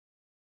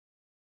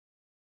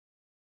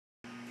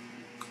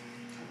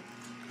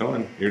Come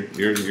on,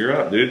 you're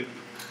up, dude.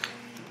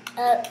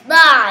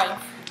 Live.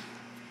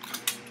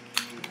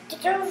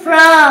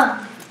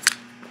 From.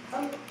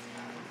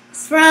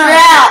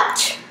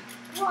 Sprout.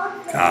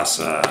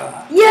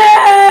 Casa. Yeah!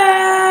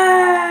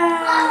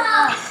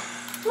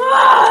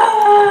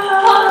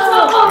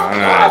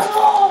 Alright.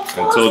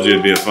 I told you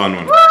it'd be a fun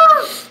one. Alright.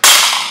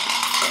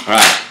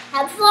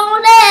 Have a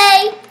fun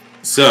day.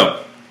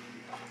 So,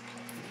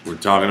 we're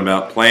talking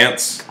about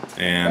plants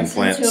and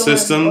plant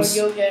systems.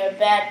 Or you'll get a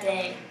bad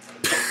day.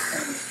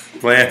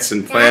 Plants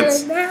and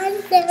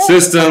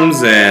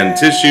systems and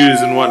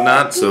tissues and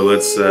whatnot. So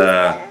let's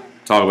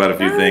talk about a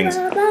few things.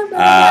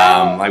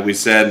 Like we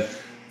said,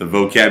 the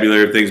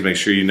vocabulary of things. Make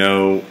sure you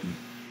know.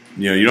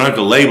 You don't have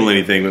to label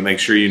anything, but make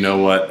sure you know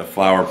what the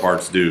flower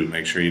parts do.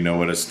 Make sure you know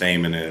what a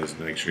stamen is.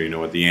 Make sure you know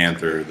what the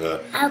anther,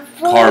 the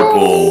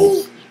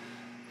carpel.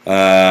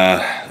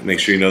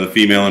 Make sure you know the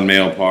female and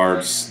male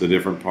parts, the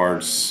different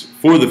parts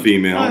for the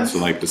female. So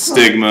like the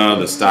stigma,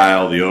 the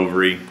style, the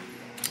ovary.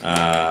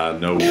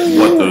 Know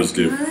what those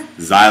do.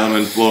 Xylem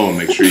and phloem.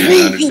 Make sure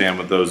you understand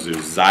what those do.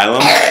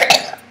 Xylem.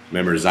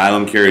 Remember,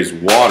 xylem carries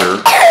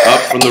water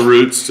up from the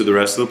roots to the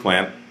rest of the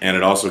plant, and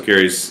it also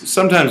carries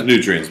sometimes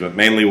nutrients, but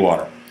mainly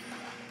water.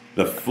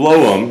 The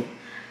phloem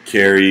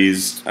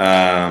carries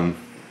never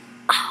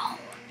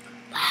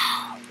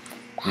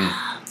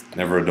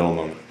a dull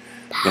moment.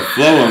 The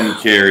phloem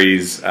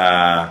carries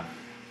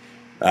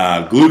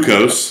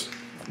glucose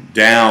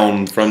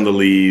down from the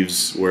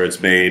leaves where it's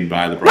made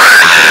by the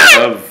process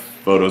of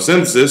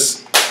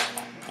photosynthesis.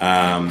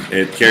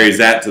 It carries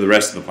that to the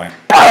rest of the plant.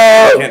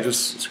 You can't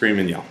just scream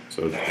and yell.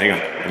 So hang on,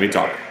 let me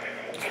talk.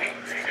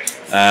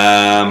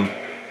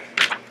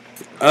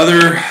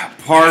 Other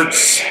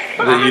parts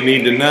that you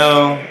need to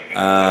know,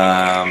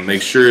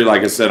 make sure,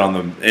 like I said on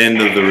the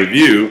end of the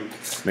review,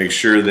 make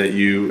sure that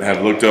you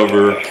have looked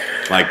over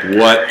like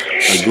what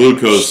a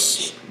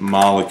glucose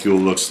molecule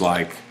looks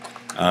like,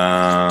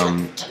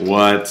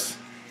 what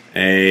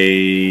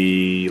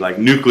a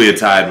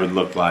nucleotide would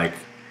look like.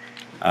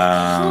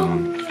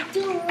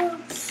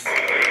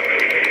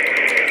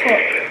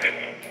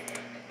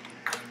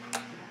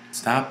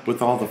 Stop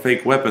with all the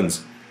fake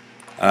weapons.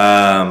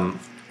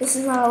 This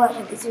is not a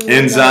weapon. This is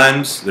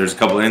enzymes. There's a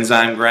couple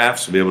enzyme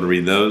graphs. You'll be able to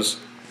read those.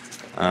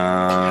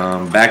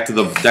 Back to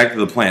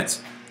the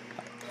plants.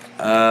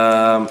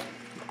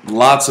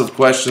 Lots of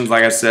questions.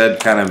 Like I said,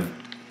 kind of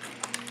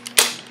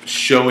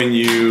showing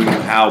you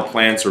how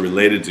plants are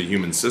related to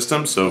human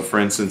systems. So, for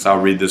instance, I'll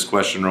read this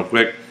question real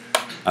quick.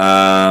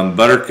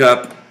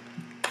 Buttercup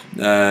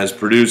has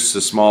produced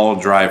a small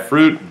dry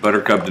fruit.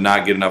 Buttercup did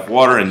not get enough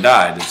water and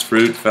died. Its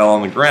fruit fell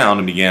on the ground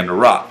and began to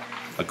rot.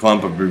 A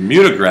clump of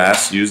Bermuda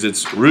grass used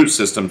its root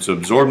system to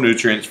absorb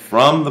nutrients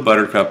from the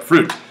buttercup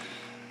fruit.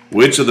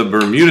 Which of the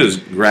Bermuda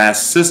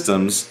grass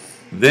systems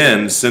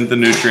then sent the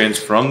nutrients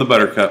from the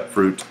buttercup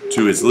fruit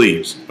to its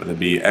leaves, whether it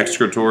be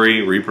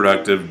excretory,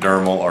 reproductive,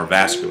 dermal, or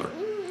vascular?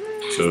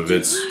 So if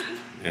it's,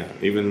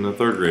 even a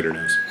third grader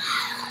knows.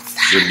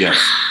 Good guess.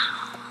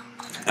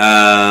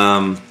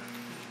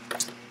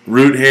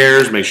 Root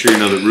hairs, make sure you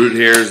know that root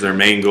hairs, their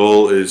main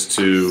goal is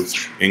to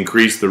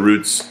increase the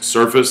root's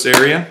surface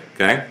area.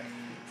 Okay.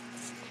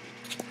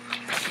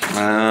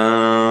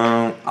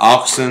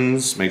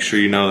 Auxins, make sure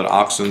you know that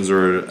auxins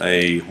are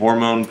a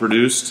hormone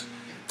produced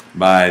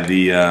by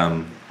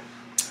the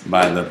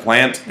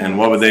plant, and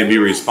what would they be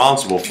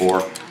responsible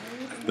for?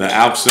 The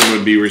auxin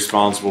would be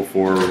responsible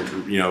for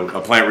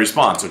a plant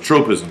response, a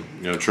tropism.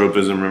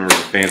 Tropism, remember, is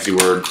a fancy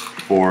word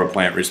for a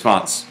plant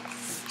response.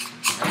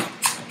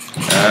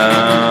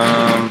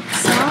 Some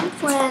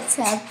plants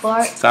have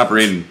bark. Stop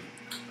reading.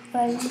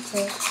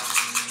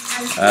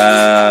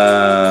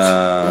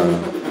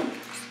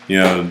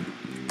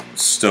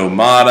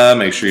 Stomata.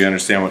 Make sure you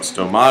understand what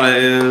stomata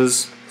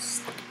is.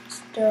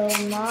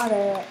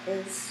 Stomata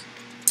is.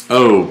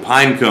 Oh,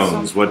 pine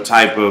cones. What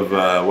type of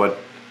what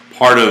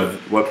part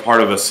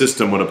of a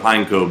system would a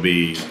pine cone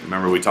be?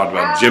 Remember we talked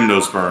about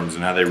gymnosperms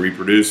and how they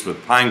reproduce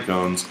with pine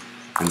cones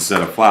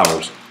instead of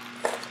flowers.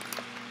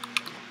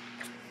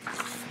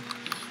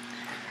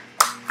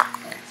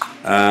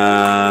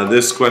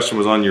 This question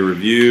was on your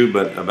review,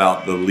 but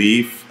about the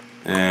leaf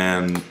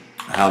and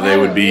how they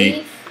would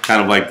be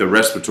kind of like the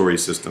respiratory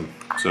system.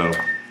 So,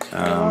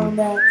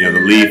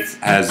 the leaf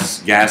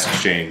has gas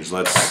exchange.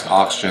 Let's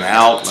oxygen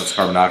out, let's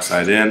carbon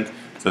dioxide in.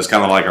 So it's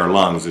kind of like our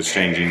lungs,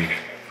 exchanging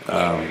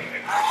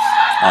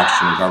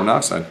oxygen and carbon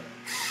dioxide.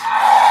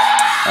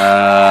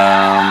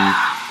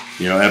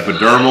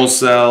 Epidermal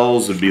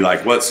cells would be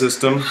like what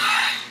system?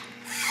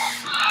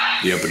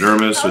 The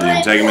epidermis or the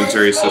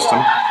integumentary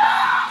system.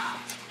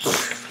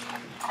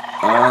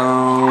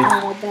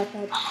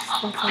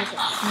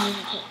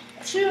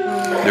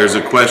 There's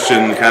a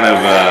question kind of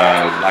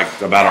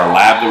about our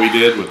lab that we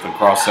did with the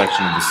cross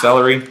section of the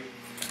celery.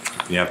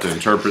 You have to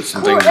interpret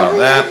some things about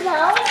that.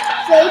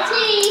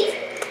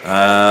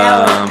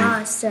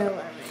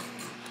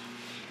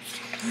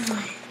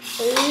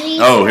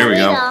 Oh, here we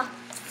go.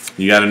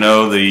 You got to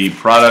know the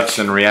products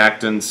and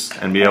reactants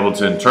and be able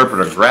to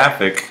interpret a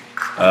graphic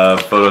of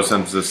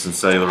photosynthesis and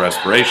cellular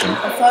respiration.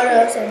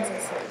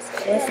 Photosynthesis.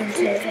 Listen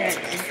to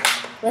him.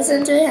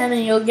 Listen to him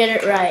and you'll get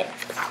it right.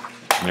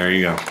 There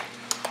you go.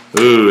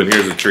 Ooh, and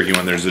here's a tricky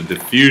one. There's a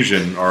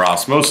diffusion or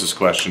osmosis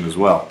question as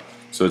well.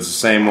 So it's the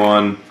same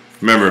one.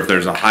 Remember, if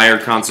there's a higher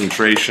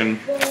concentration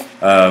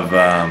of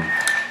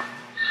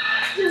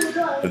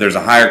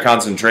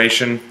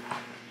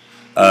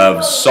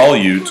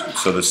solute,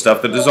 so the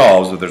stuff that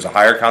dissolves, if there's a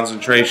higher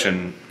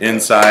concentration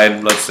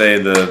inside, let's say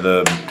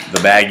the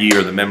baggie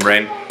or the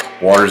membrane,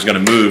 water is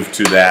going to move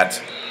to that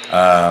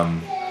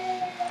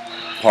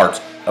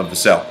part of the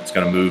cell. It's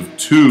going to move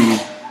to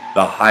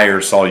the higher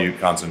solute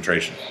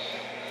concentration.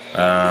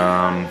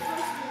 That's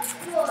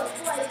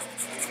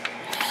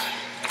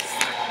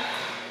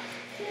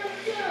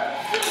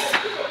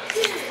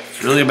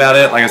really about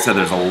it. Like I said,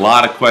 there's a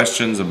lot of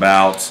questions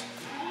about.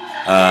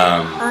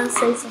 I'll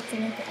say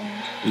something at the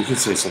end. You can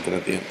say something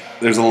at the end.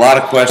 There's a lot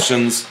of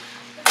questions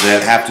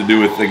that have to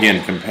do with,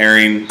 again,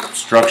 comparing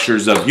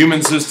structures of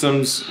human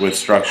systems with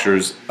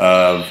structures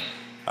of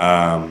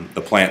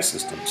the plant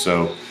system.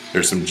 So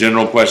there's some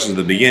general questions at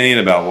the beginning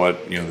about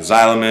what the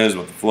xylem is,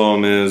 what the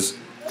phloem is.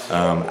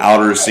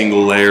 Outer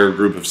single layer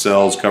group of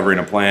cells covering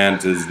a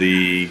plant is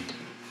the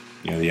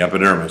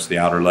epidermis, the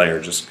outer layer,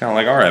 just kind of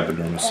like our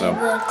epidermis. So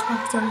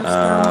that's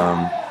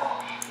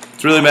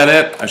really about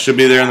it. I should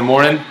be there in the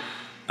morning.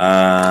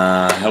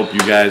 I hope you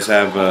guys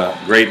have a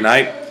great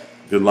night.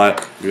 Good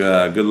luck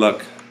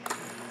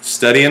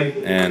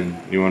studying. And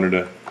you wanted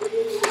to,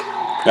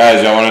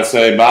 guys, y'all want to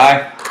say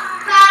bye?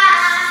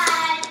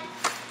 Bye.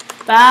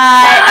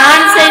 Bye. I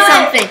want to say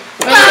something.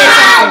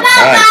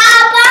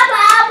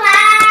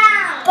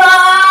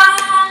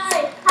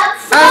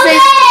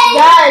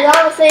 I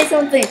want to say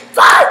something.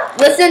 Bye.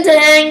 Listen to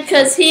him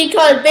because he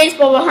caught a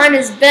baseball behind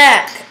his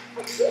back.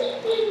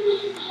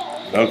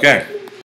 Okay.